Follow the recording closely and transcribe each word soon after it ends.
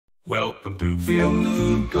Welcome to Feel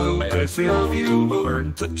Let's you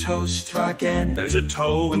burn the toast again. There's a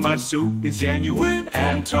toe in my soup. It's genuine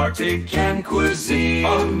Antarctic cuisine.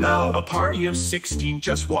 Oh no, a party of 16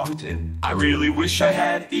 just walked in. I really wish I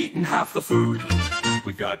had eaten half the food.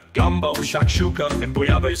 We got gumbo, shakshuka, and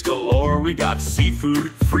bouillabaisse galore. We got seafood,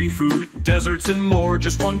 free food, desserts, and more.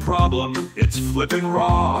 Just one problem, it's flippin'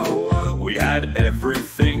 raw. We had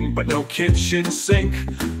everything, but no kitchen sink.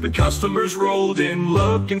 The customers rolled in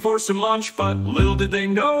looking for some lunch, but little did they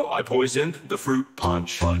know I poisoned the fruit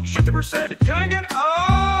punch. Customer said, "Can I get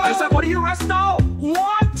I said, "What do you rest now?"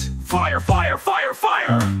 What? Fire, fire, fire,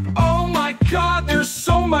 fire! Oh my God, there's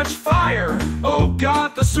so much fire! Oh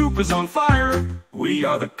God, the soup is on fire! We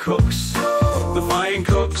are the cooks, the fine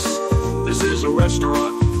cooks. This is a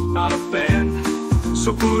restaurant, not a band.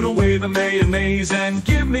 So put away the mayonnaise and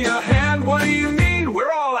give me a hand. What do you mean?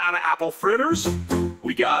 We're all out of apple fritters.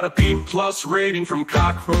 We got a B+ rating from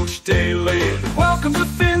Cockroach Daily. Welcome to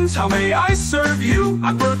Finn's, how may I serve you?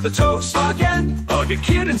 I burnt the toast again. A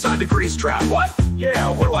kid inside the grease trap, what? Yeah,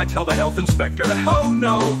 what do I tell the health inspector? Oh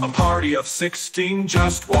no, a party of 16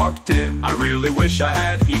 just walked in. I really wish I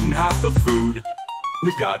had eaten half the food.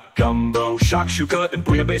 We've got gumbo, shakshuka, and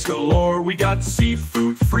bouillabaisse galore. We got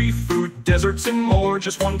seafood, free food, desserts, and more.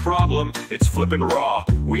 Just one problem, it's flippin' raw.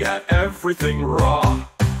 We had everything raw.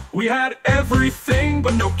 We had everything,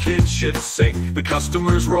 but no kitchen sink. The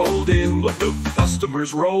customers rolled in, look, the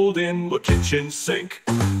customers rolled in, look, kitchen sink.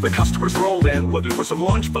 The customers rolled in, looking for some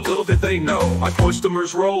lunch, but little did they know my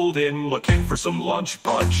customers rolled in, looking for some lunch.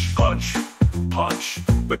 Punch, punch, punch.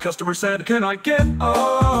 The customer said, "Can I get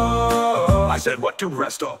I said, "What do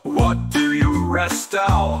resto? What do you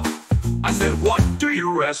resto?" I said, "What do you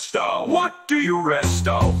resto? What do you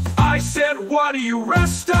resto?" I said, "What do you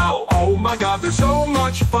resto?" Oh my God, there's so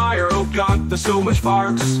much fire. Oh God, there's so much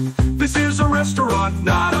farts. This is a restaurant,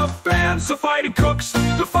 not a band. So fighting cooks,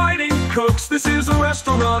 the fighting cooks. This is a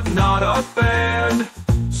restaurant, not a band.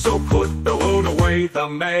 So put the load away, the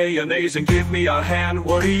mayonnaise, and give me a hand.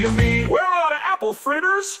 What do you mean? We're out of apple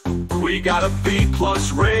fritters. We got a B+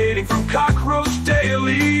 rating from Cockroach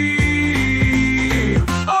Daily.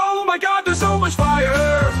 Oh my God, there's so much fire.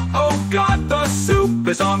 Oh God, the soup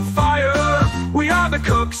is on fire. We are the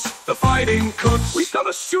cooks, the fighting cooks. We got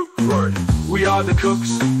a soup word. We are the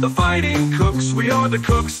cooks, the fighting cooks. We are the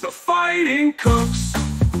cooks, the fighting cooks.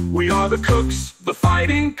 We are the cooks, the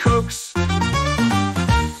fighting cooks.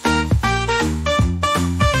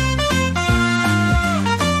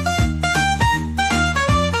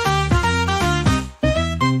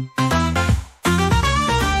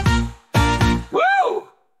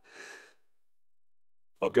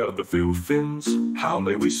 I've got the few fins, how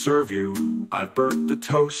may we serve you? I've burnt the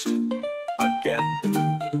toast again.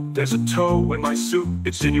 There's a toe in my soup,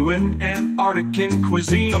 it's genuine Antarctic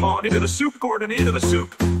cuisine. Come on, into the soup, Gordon, into the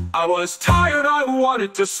soup. I was tired, I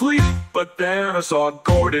wanted to sleep, but there I saw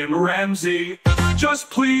Gordon Ramsay. Just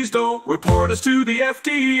please don't report us to the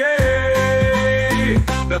FDA.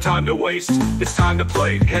 No time to waste, it's time to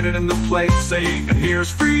play. Hit it in the plate, saying, "And here's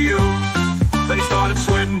for you." They started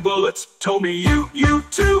sweating bullets, told me you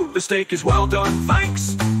too. The steak is well done,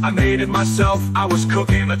 thanks. I made it myself, I was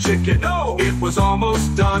cooking a chicken. No, it was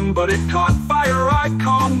almost done, but it caught fire. I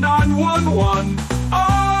called 911.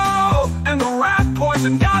 Oh, and the rat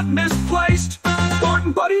poison got misplaced.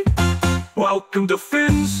 Gordon, buddy, welcome to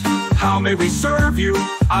Finn's. How may we serve you?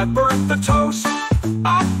 I burnt the toast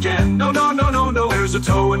again. No, no, no, no, no. There's a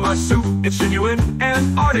toe in my soup. It's genuine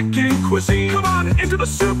Antarctic cuisine. Come on, into the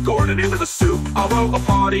soup, Gordon, into the soup. Although a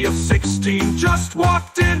party of 16 just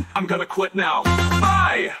walked in, I'm gonna quit now.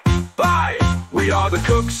 Bye, bye. We are the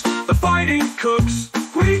cooks, the fighting cooks.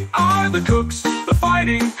 We are the cooks, the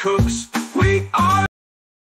fighting cooks. We are